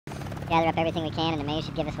gather up everything we can, and the maze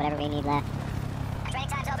should give us whatever we need left. Training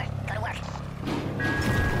time's over. Go to work.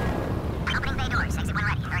 Opening bay doors. Exit 1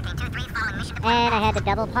 ready. Hurricane 2-3 following mission deployment. And I had to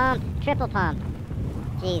double pump, triple pump.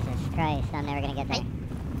 Jesus Christ, I'm never gonna get there. Hey.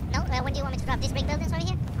 No, when do you want me to drop? These brick buildings right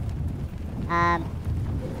here? I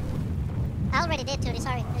already did, Tootie,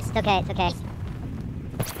 sorry. It's okay, it's okay.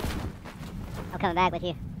 I'm coming back with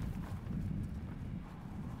you.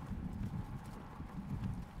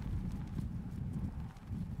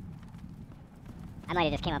 I might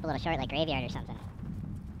have just came up a little short like Graveyard or something.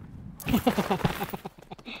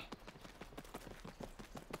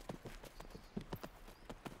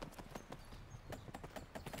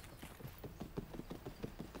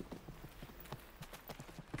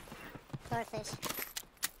 Swordfish.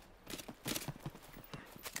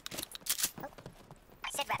 Oh.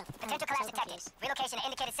 Sit rep. Potential collapse detected. Relocation to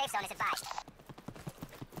indicated safe zone is advised.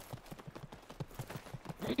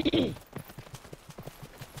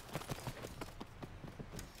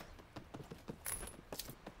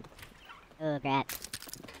 Ooh, grat.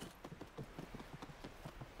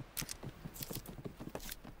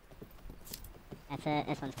 That's it.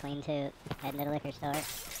 This one's clean too. Heading to the liquor store.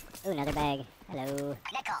 Ooh, another bag. Hello.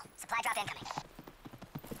 Net call. Supply drop incoming.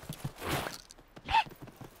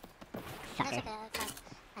 Sucker. Okay,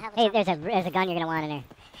 I have a Hey, drop. there's a gun you're gonna want in there.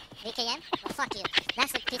 VKM? Well, fuck you.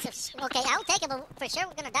 That's a piece of okay, I'll take it, but for sure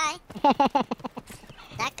we're gonna die.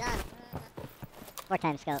 That gun.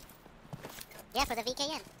 4x scope. Yeah, for the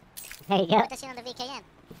VKM. There you go. Put this in on the VKM.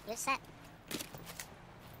 You're set.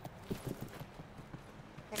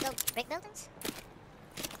 There's no brick buildings?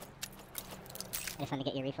 I just wanted to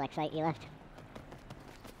get your reflex sight you left.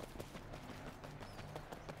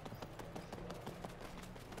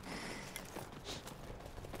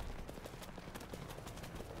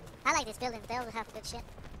 I like these buildings. They always have good shit.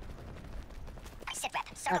 Sit rep.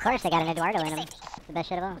 Well, of course, they got an Eduardo in them. It's the best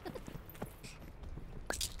shit of all.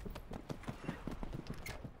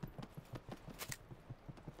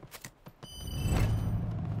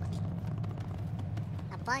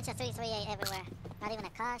 A bunch of 338 everywhere. Not even a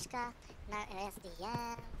Kashka, not an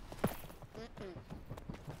SDM.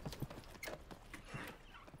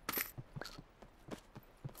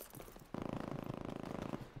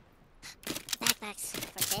 Backpacks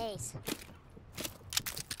for days.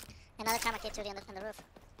 Another camera kit on the roof.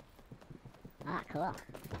 Ah, cool.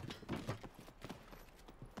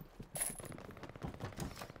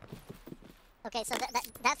 Okay, so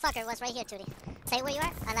that fucker was right here, Tootie. Say where you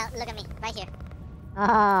are, and now look at me, right here.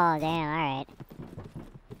 Oh, damn, alright.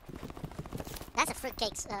 That's a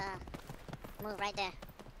fruitcakes move right there.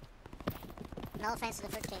 No offense to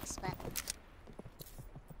the fruitcakes, but...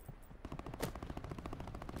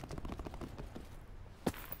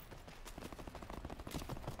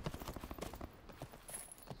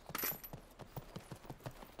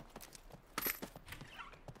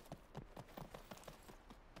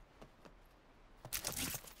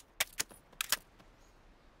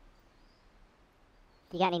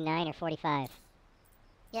 You got any 9 or 45?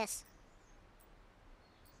 Yes.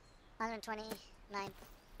 129.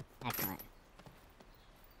 Excellent.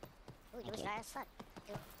 Ooh, you was dry as fuck.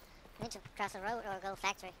 You need to cross the road or go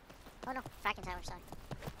factory. Oh no, fracking tower, sorry.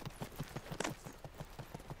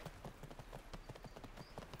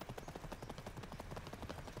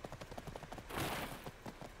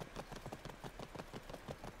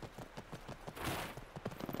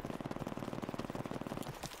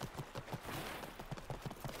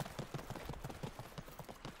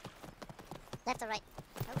 Left or right?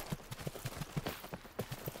 Oh.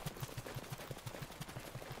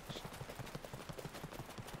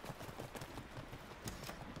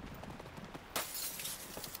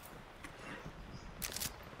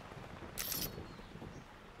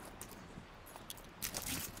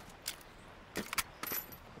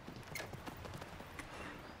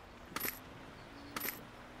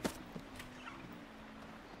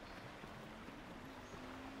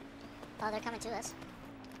 Oh, they're coming to us.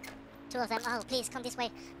 2 of them. Oh, please, come this way.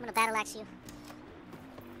 I'm gonna battle axe you.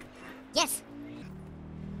 Yes!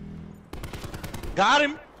 Got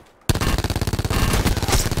him!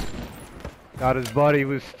 Got his buddy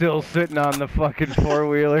was still sitting on the fucking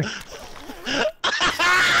four-wheeler. Dude,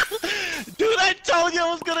 I told you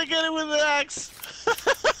I was gonna get it with an axe!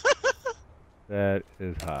 That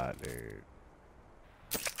is hot, dude.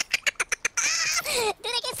 Dude,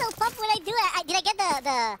 I get so pumped when I do it. Did I get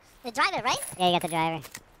the driver, right? Yeah, you got the driver.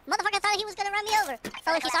 Motherfucker thought he was gonna run me over.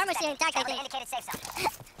 Oh, his armor's still intact, I think. Indicated safe zone.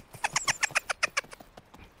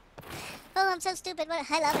 Oh, I'm so stupid.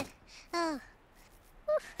 I love it. Oh.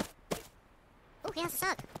 Oof. Oh, he has a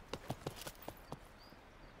sock.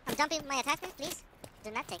 I'm dumping my attachment, please.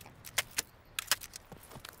 Do not take them.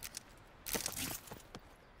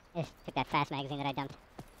 I just took that fast magazine that I dumped.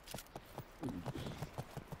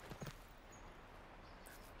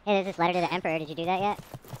 Hey, there's this letter to the Emperor. Did you do that yet?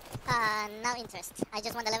 No interest. I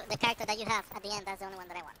just want the character that you have at the end. That's the only one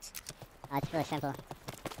that I want. Oh, it's really simple.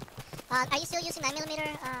 Are you still using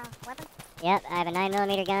 9mm weapon? Yep, I have a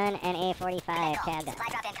 9mm gun and a 45 tab gun. Supply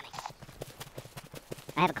drop incoming.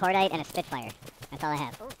 I have a cordite and a Spitfire. That's all I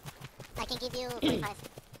have. Ooh. I can give you 45.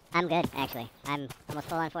 I'm good, actually. I'm almost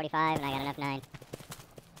full on 45, and I got enough 9.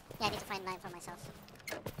 Yeah, I need to find 9 for myself.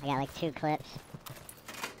 I got like 2 clips.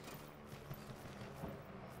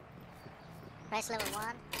 Price level 1.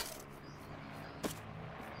 I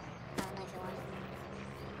don't know if you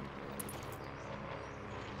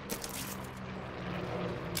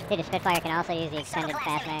want. Dude, the Spitfire can also use the Circle extended collapse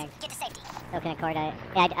fast imminent. mags. Get to safety. So can a cordite.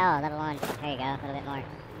 Yeah, oh, level 1. There you go, a little bit more.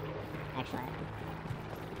 Excellent.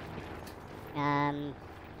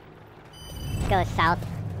 Let's go south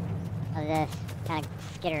of this. Kind of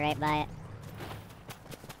skitter right by it.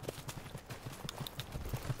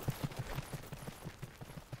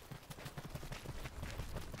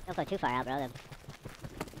 Don't go too far out, bro. The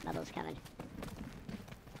bubble's coming.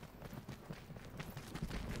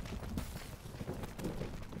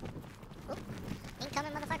 Ooh.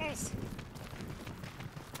 Incoming, motherfuckers.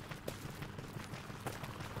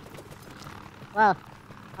 Whoa.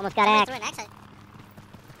 Almost got Somebody axed. threw an axe at-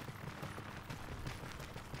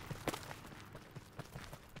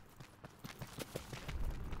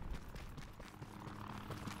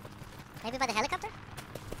 Maybe by the helicopter?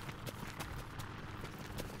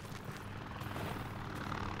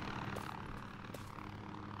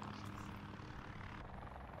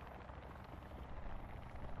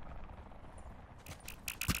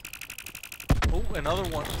 Oh, another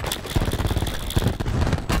one.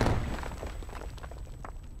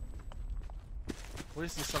 Where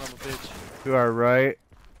is this son of a bitch? To our right,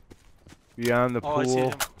 beyond the Oh, I see pool.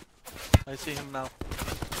 him. I see him now.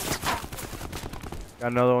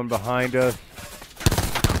 Got another one behind us.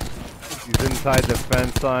 He's inside the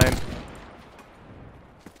fence line.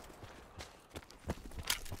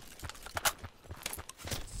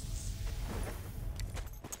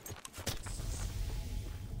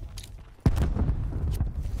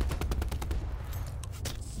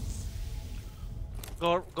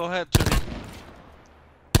 Go ahead, Judy.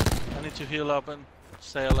 I need to heal up and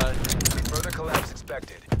stay alive. Further collapse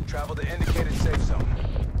expected. Travel to indicated safe zone.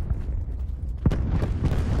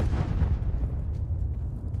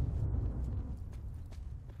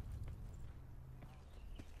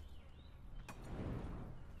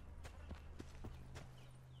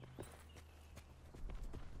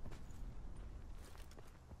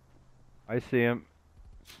 I see him.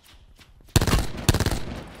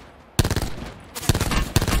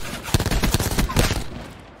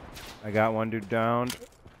 I got one dude downed.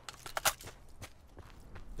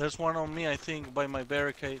 There's one on me, I think, by my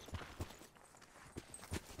barricade.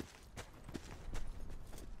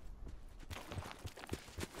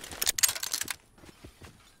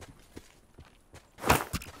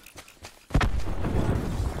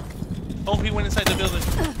 Oh, he went inside the building.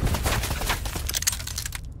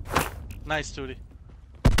 Nice, Judy.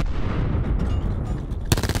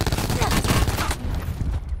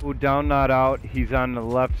 Ooh, down, not out. He's on the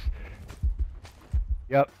left.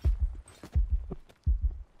 Yep.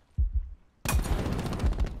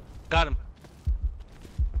 Got him.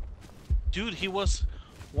 Dude, he was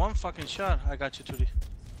one fucking shot. I got you, Judy.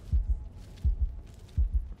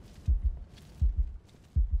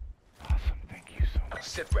 Awesome, thank you so much.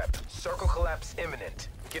 Sit rep. Circle collapse imminent.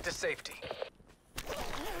 Get to safety.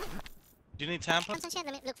 Do you need tampons? Come some shit,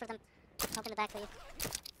 let me look for them. Open the back for you.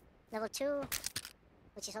 Level 2,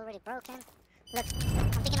 which is already broken. Look, I'm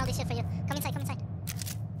taking all this shit for you. Come inside, come inside.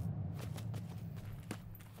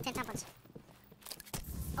 10 tampons.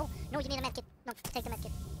 Oh, no, you need a medkit. No, take the medkit.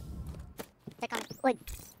 They're coming. Wait.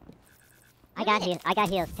 I got heals. I got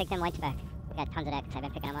heals. Take them whites back. We got tons of that 'cause I've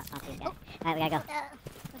been picking them up off these guys. Alright, we gotta go.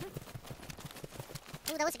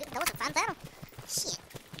 Ooh, that was a fun battle. Shit.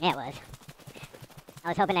 Yeah, it was. I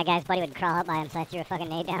was hoping that guy's buddy would crawl up by him, so I threw a fucking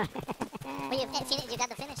nade down. But you got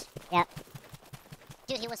the finish. Yep.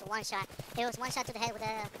 Dude, he was one shot. It was one shot to the head with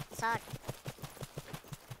a sword.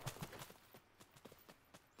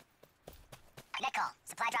 Net call.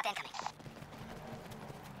 Supply drop incoming.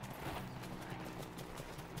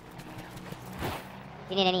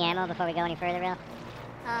 Do you need any ammo before we go any further, Real?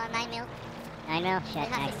 9 mil. 9 mil? We Shit,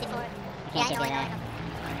 have I 54. can't Yeah, I give know, you I know, I that. know.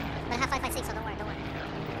 But I have 5.56, so don't worry, don't worry.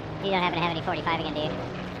 You don't happen to have any 45 again, do you?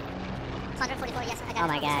 144, yes, I got Oh it.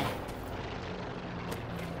 my god.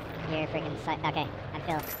 You're freaking okay, I'm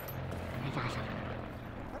filled. That's awesome.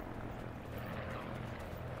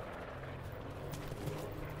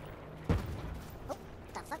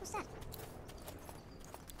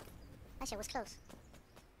 shit was close.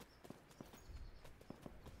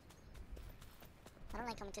 I don't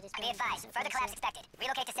like coming to this Be building. advised, further collapse expected.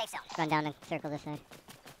 Relocate to safe zone. Run down the circle this side.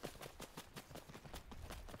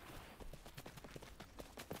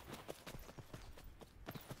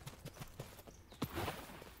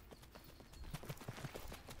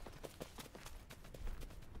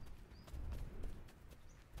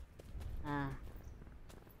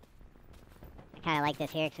 I kind of like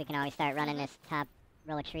this here because we can always start running this top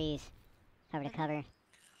row of trees, cover to cover.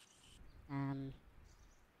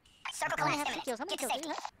 Circle I only collapse have 2 kills. How imminent. many Get to kills do safety.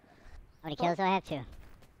 you have? How many kills do I have? 2. Yeah,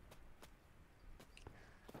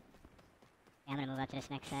 I'm gonna move up to this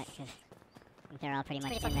next set because I think they're all pretty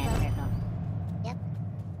much Pretty in fucking that close. circle. Yep.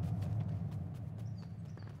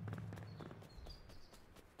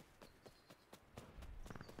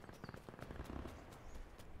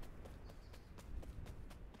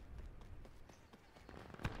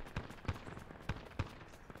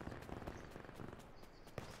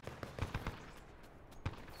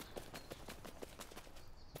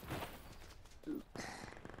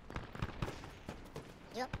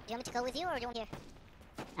 Do you want me to go with you or do you want here?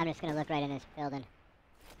 I'm just gonna look right in this building.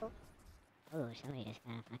 Cool. Ooh, somebody just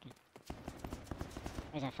got a fucking...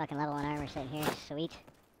 There's a fucking level 1 armor sitting here. Sweet.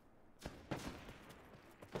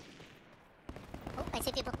 Oh, I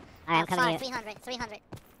see people. Alright, I'm coming far, to you. 300, 300.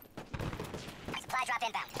 Supply drop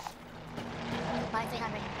inbound. Far,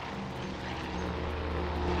 300.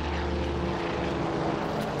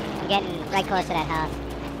 I'm getting right close to that house.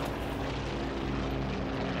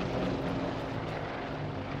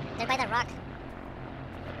 They're by the rock.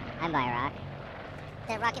 I'm by a rock.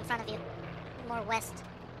 The rock in front of you. More west.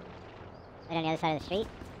 Right on the other side of the street.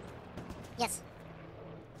 Yes.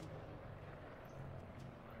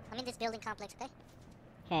 I'm in this building complex, okay?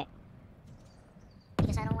 Okay.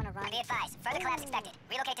 Because I don't want to run. Be advised, further collapse expected.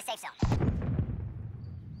 Relocate to safe zone.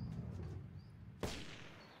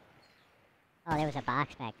 Oh, there was a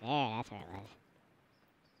box back there. That's where it was.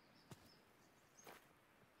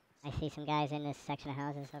 I see some guys in this section of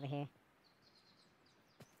houses over here.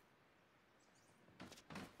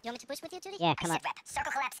 You want me to push with you, Judy? Yeah, come Sit up. rep.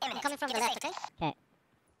 Circle collapse I'm imminent. coming from Get the to left, safety. okay? Okay.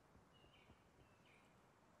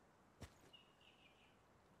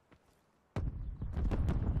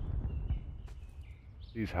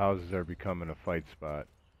 These houses are becoming a fight spot.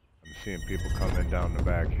 I'm seeing people coming down the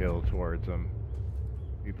back hill towards them.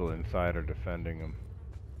 People inside are defending them.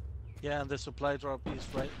 Yeah, and the supply drop is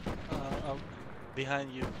right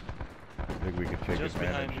behind you. I think we could take Just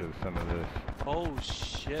behind advantage you. of some of this. Oh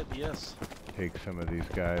shit, yes. Take some of these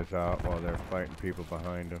guys out while they're fighting people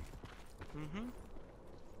behind them. Mm-hmm.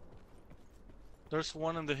 There's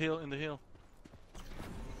one in the hill,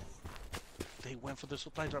 They went for the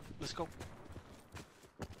supply drop. Let's go.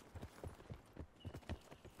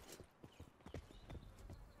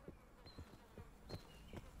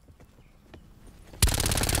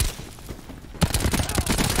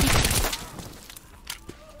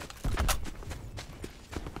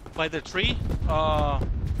 By the tree?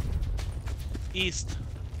 East.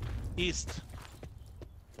 East.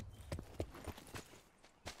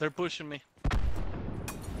 They're pushing me.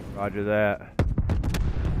 Roger that.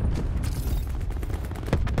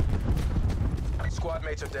 Squad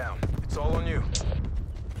mates are down. It's all on you.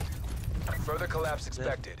 Further collapse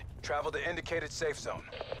expected. Travel to indicated safe zone.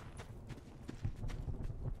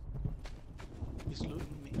 He's looting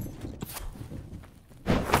me.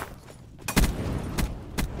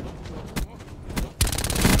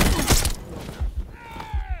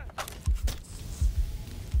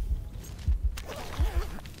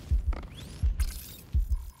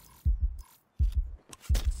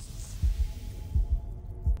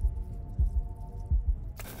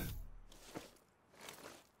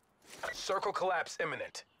 Circle collapse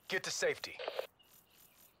imminent. Get to safety.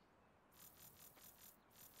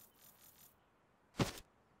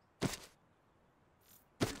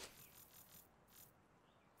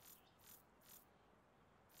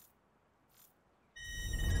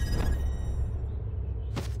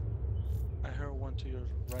 I heard one to your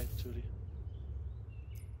right, Tootie.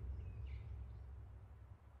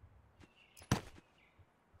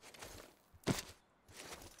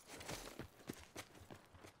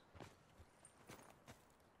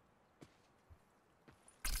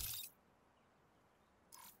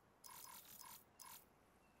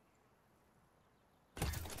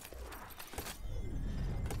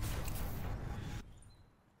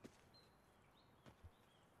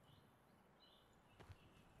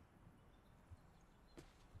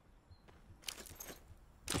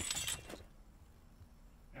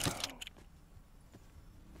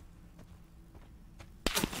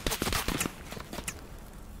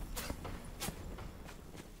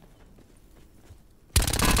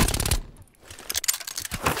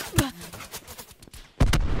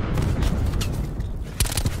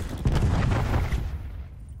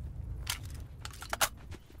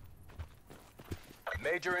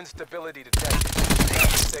 Major instability detected.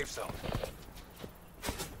 Safe zone.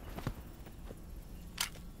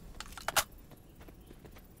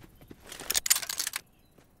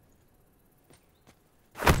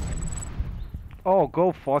 Oh,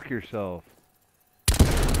 go fuck yourself.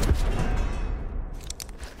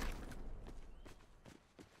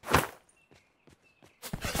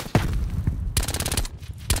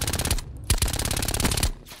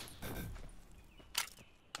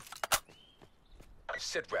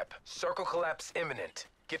 Sit rep. Circle collapse imminent.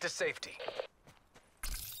 Get to safety.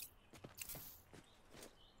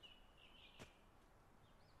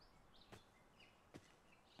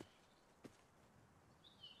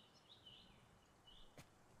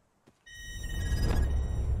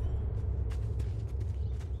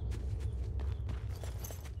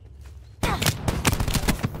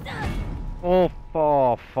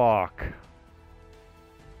 Oh, fuck.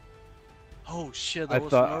 Oh shit, I that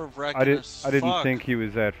was thought nerve-wracking as I didn't fuck. think he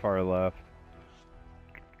was that far left.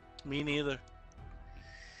 Me neither.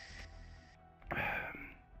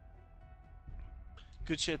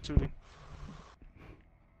 Good shit, Tootie.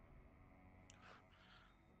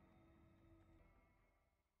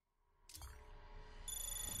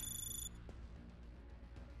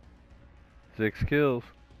 Six kills.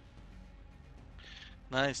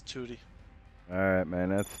 Nice, Tootie. All right, man.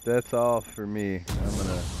 That's all for me. I'm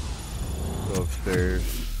gonna go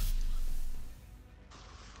upstairs.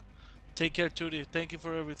 Take care, Tootie. Thank you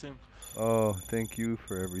for everything. Oh, thank you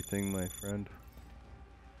for everything, my friend.